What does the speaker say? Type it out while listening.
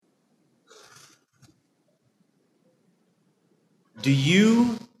Do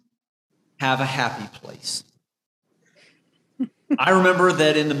you have a happy place? I remember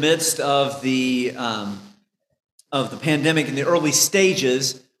that in the midst of the pandemic, in the early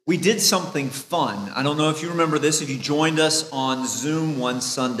stages, we did something fun. I don't know if you remember this, if you joined us on Zoom one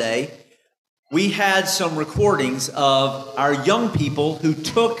Sunday. We had some recordings of our young people who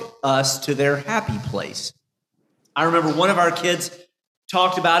took us to their happy place. I remember one of our kids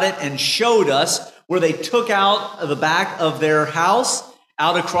talked about it and showed us where they took out of the back of their house,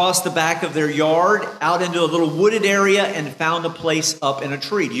 out across the back of their yard, out into a little wooded area, and found a place up in a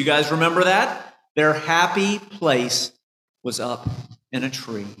tree. Do you guys remember that? Their happy place was up in a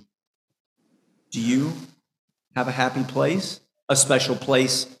tree. Do you have a happy place? A special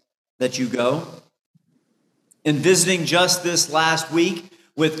place that you go? In visiting just this last week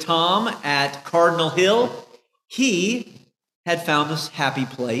with Tom at Cardinal Hill, he had found this happy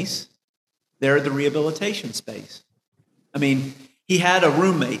place there at the rehabilitation space. I mean, he had a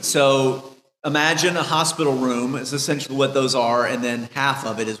roommate, so imagine a hospital room is essentially what those are, and then half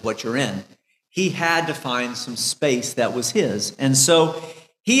of it is what you're in. He had to find some space that was his. And so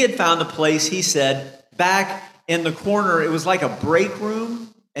he had found a place, he said, back in the corner. It was like a break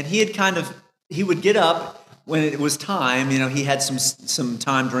room, and he would get up when it was time. You know, he had some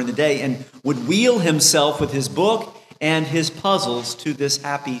time during the day and would wheel himself with his book and his puzzles to this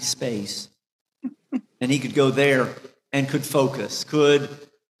happy space. And he could go there and could focus, could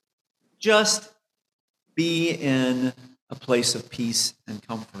just be in a place of peace and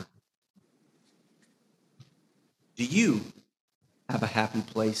comfort. Do you have a happy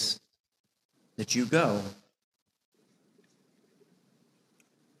place that you go?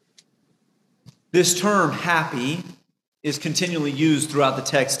 This term, happy, is continually used throughout the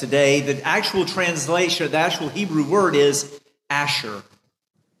text today. The actual translation, the actual Hebrew word is asher.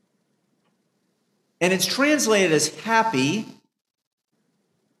 And it's translated as happy.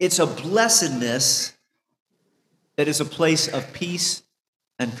 It's a blessedness that is a place of peace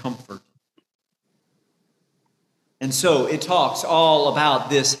and comfort. And so it talks all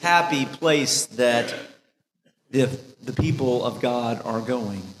about this happy place that the people of God are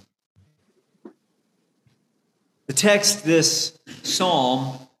going. The text, this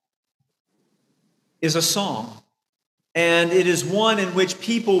psalm, is a song. And it is one in which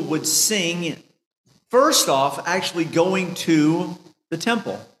people would sing, first off, actually going to the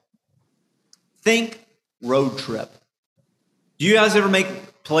temple. Think road trip. Do you guys ever make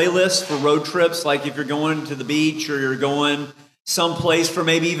playlists for road trips? Like if you're going to the beach or you're going someplace for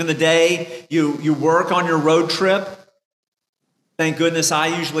maybe even the day, you work on your road trip. Thank goodness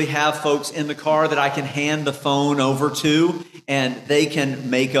I usually have folks in the car that I can hand the phone over to, and they can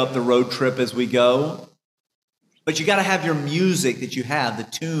make up the road trip as we go. But you got to have your music that you have, the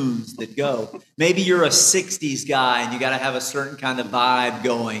tunes that go. Maybe you're a 60s guy and you got to have a certain kind of vibe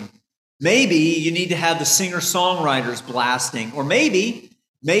going. Maybe you need to have the singer-songwriters blasting. Or maybe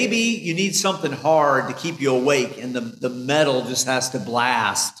you need something hard to keep you awake, and the metal just has to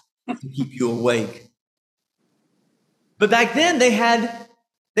blast to keep you awake. But back then, they had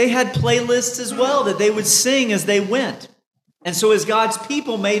playlists as well that they would sing as they went. And so as God's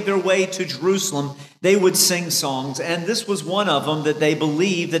people made their way to Jerusalem, they would sing songs. And this was one of them that they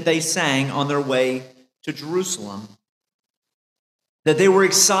believed that they sang on their way to Jerusalem. That they were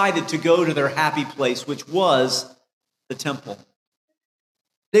excited to go to their happy place, which was the temple.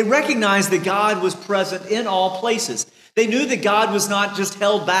 They recognized that God was present in all places. They knew that God was not just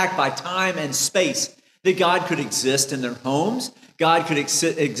held back by time and space, that God could exist in their homes, God could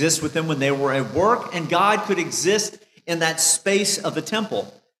exist with them when they were at work, and God could exist in that space of the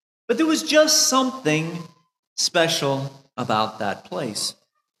temple. But there was just something special about that place.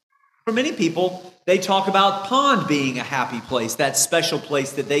 For many people, they talk about Pond being a happy place, that special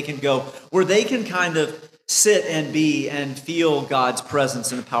place that they can go, where they can kind of sit and be and feel God's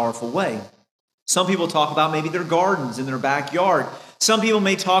presence in a powerful way. Some people talk about maybe their gardens in their backyard. Some people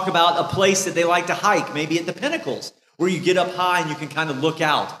may talk about a place that they like to hike, maybe at the Pinnacles, where you get up high and you can kind of look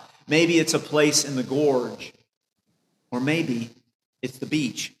out. Maybe it's a place in the gorge. Or maybe it's the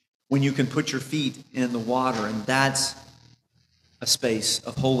beach, when you can put your feet in the water, and that's a space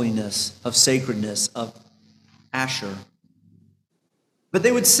of holiness, of sacredness, of Asher. But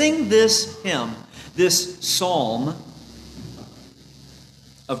they would sing this hymn, this psalm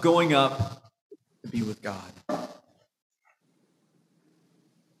of going up to be with God.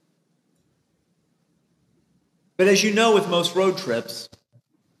 But as you know with most road trips,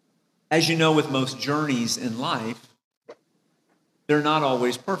 as you know with most journeys in life, they're not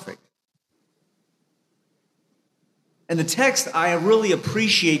always perfect. And the text I really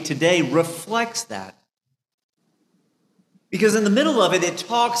appreciate today reflects that. Because in the middle of it, it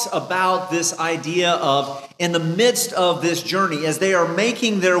talks about this idea of, in the midst of this journey, as they are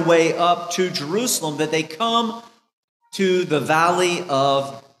making their way up to Jerusalem, that they come to the valley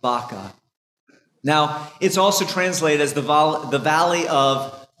of Baca. Now, it's also translated as the valley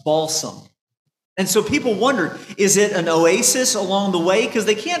of Balsam. And so people wondered, is it an oasis along the way? Because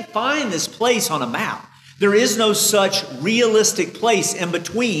they can't find this place on a map. There is no such realistic place in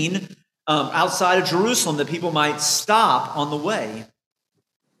between outside of Jerusalem that people might stop on the way.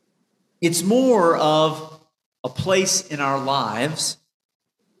 It's more of a place in our lives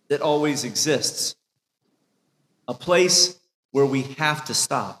that always exists, a place where we have to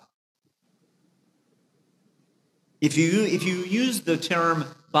stop. If you use the term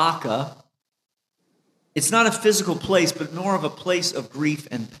Baca, it's not a physical place, but more of a place of grief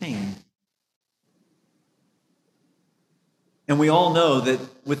and pain. And we all know that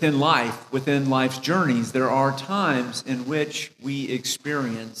within life's journeys, there are times in which we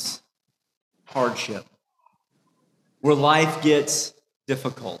experience hardship, where life gets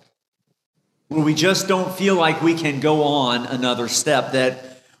difficult, where we just don't feel like we can go on another step,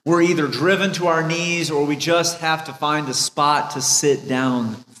 that we're either driven to our knees or we just have to find a spot to sit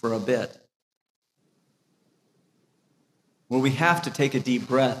down for a bit, where we have to take a deep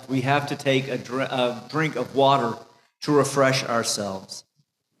breath, we have to take a drink of water to refresh ourselves.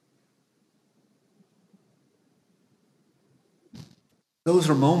 Those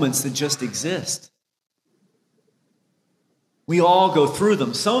are moments that just exist. We all go through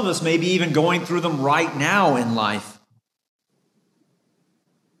them. Some of us may be even going through them right now in life.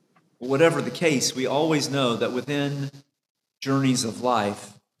 But whatever the case, we always know that within journeys of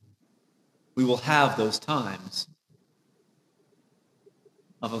life, we will have those times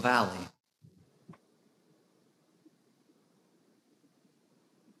of a valley.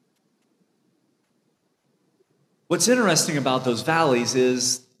 What's interesting about those valleys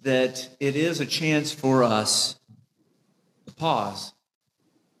is that it is a chance for us to pause,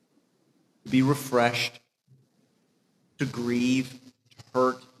 to be refreshed, to grieve, to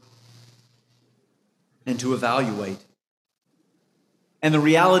hurt, and to evaluate. And the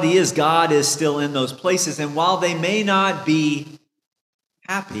reality is God is still in those places, and while they may not be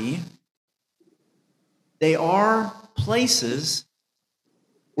happy, they are places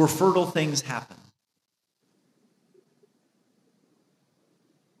where fertile things happen.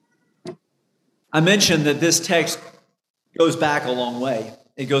 I mentioned that this text goes back a long way.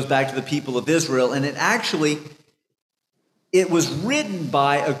 It goes back to the people of Israel, and it was written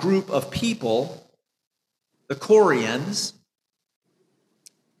by a group of people, the Koreans,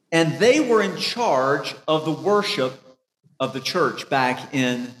 and they were in charge of the worship of the church back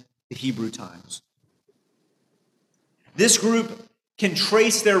in the Hebrew times. This group can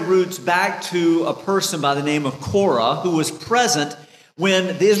trace their roots back to a person by the name of Korah, who was present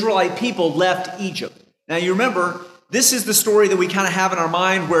when the Israelite people left Egypt. Now you remember, this is the story that we kind of have in our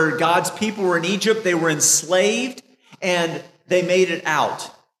mind where God's people were in Egypt, they were enslaved, and they made it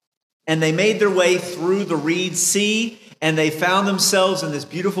out. And they made their way through the Reed Sea, and they found themselves in this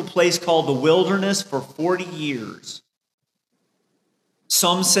beautiful place called the wilderness for 40 years.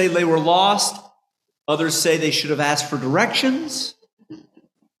 Some say they were lost, others say they should have asked for directions.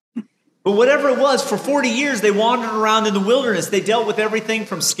 But whatever it was, for 40 years, they wandered around in the wilderness. They dealt with everything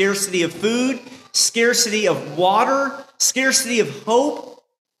from scarcity of food, scarcity of water, scarcity of hope.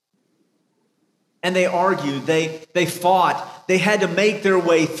 And they argued, they fought, they had to make their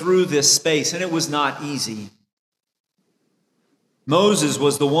way through this space, and it was not easy. Moses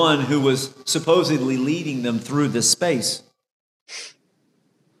was the one who was supposedly leading them through this space.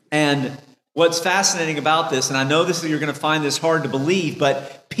 And what's fascinating about this, and I know you're going to find this hard to believe,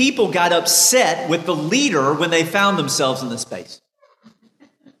 but people got upset with the leader when they found themselves in this space.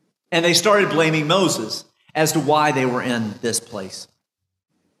 And they started blaming Moses as to why they were in this place.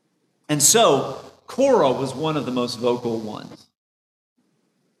 And so, Korah was one of the most vocal ones.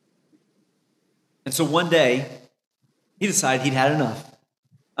 And so one day, he decided he'd had enough.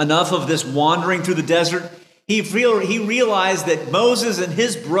 Enough of this wandering through the desert. He realized that Moses and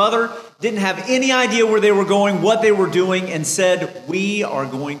his brother didn't have any idea where they were going, what they were doing, and said, we are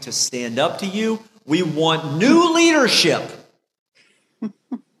going to stand up to you. We want new leadership.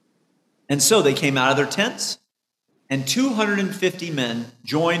 And so they came out of their tents, and 250 men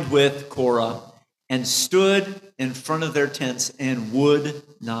joined with Korah and stood in front of their tents and would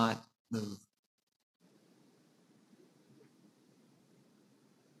not move.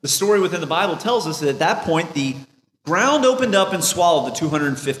 The story within the Bible tells us that at that point, the ground opened up and swallowed the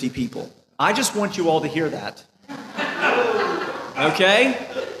 250 people. I just want you all to hear that. Okay?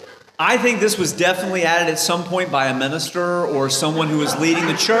 I think this was definitely added at some point by a minister or someone who was leading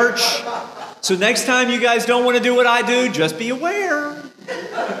the church. So next time you guys don't want to do what I do, just be aware.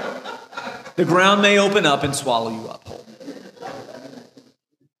 The ground may open up and swallow you up whole.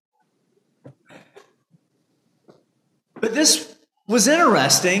 But this was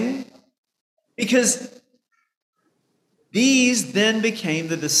interesting because these then became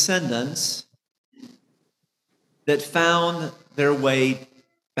the descendants that found their way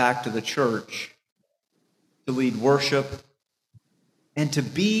back to the church to lead worship and to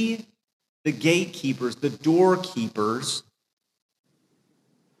be the gatekeepers, the doorkeepers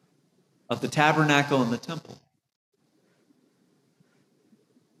of the tabernacle and the temple.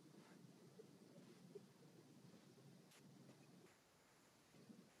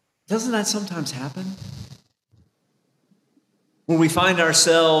 Doesn't that sometimes happen? When we find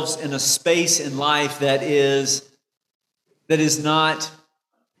ourselves in a space in life that is not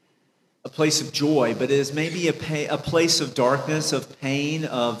a place of joy, but is maybe a place of darkness, of pain,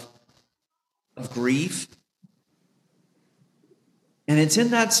 of grief. And it's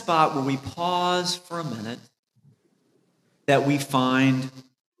in that spot where we pause for a minute that we find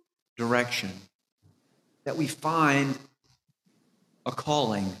direction, that we find a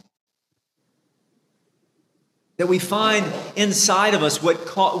calling, that we find inside of us what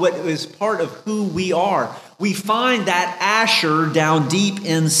is part of who we are. We find that Asher down deep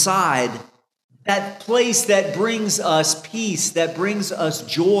inside, that place that brings us peace, that brings us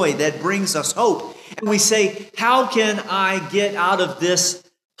joy, that brings us hope. And we say, how can I get out of this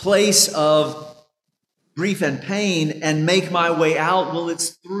place of grief and pain and make my way out? Well, it's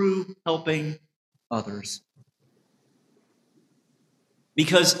through helping others.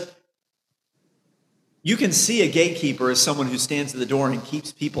 Because you can see a gatekeeper as someone who stands at the door and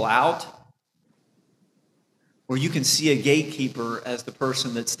keeps people out. Or you can see a gatekeeper as the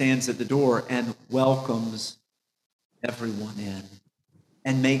person that stands at the door and welcomes everyone in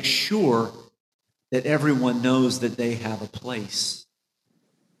and makes sure that everyone knows that they have a place.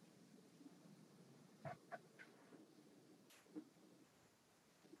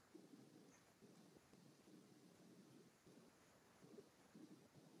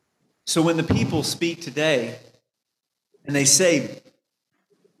 So when the people speak today and they say,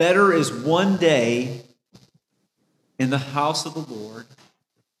 better is one day in the house of the Lord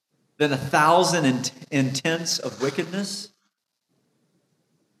than 1,000 in tents of wickedness,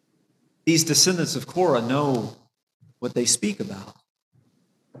 these descendants of Korah know what they speak about.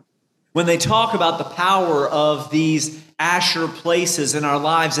 When they talk about the power of these Asher places in our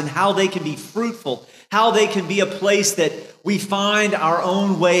lives and how they can be fruitful, how they can be a place that we find our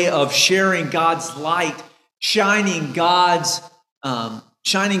own way of sharing God's light, shining God's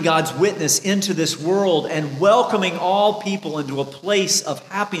witness into this world and welcoming all people into a place of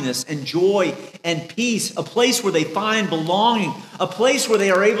happiness and joy and peace, a place where they find belonging, a place where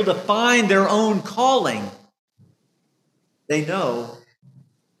they are able to find their own calling. They know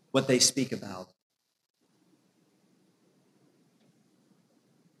what they speak about.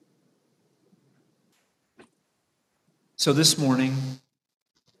 So this morning,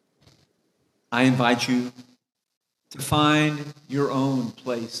 I invite you to find your own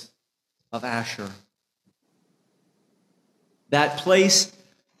place of Asher. That place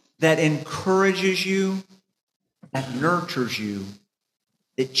that encourages you, that nurtures you,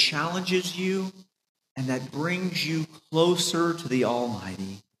 that challenges you, and that brings you closer to the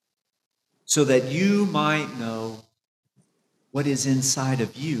Almighty so that you might know what is inside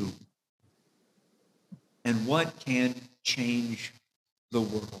of you and what can change the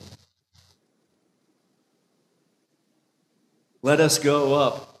world. Let us go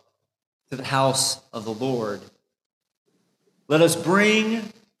up to the house of the Lord. Let us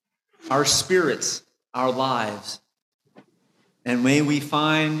bring our spirits, our lives, and may we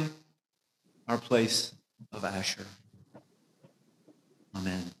find our place of Asher.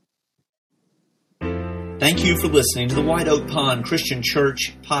 Amen. Thank you for listening to the White Oak Pond Christian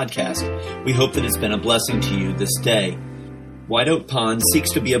Church podcast. We hope that it's been a blessing to you this day. White Oak Pond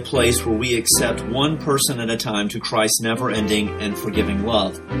seeks to be a place where we accept one person at a time to Christ's never-ending and forgiving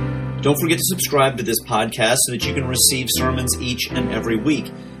love. Don't forget to subscribe to this podcast so that you can receive sermons each and every week.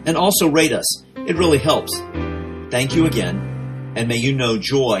 And also rate us. It really helps. Thank you again, and may you know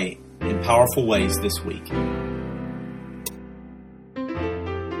joy in powerful ways this week.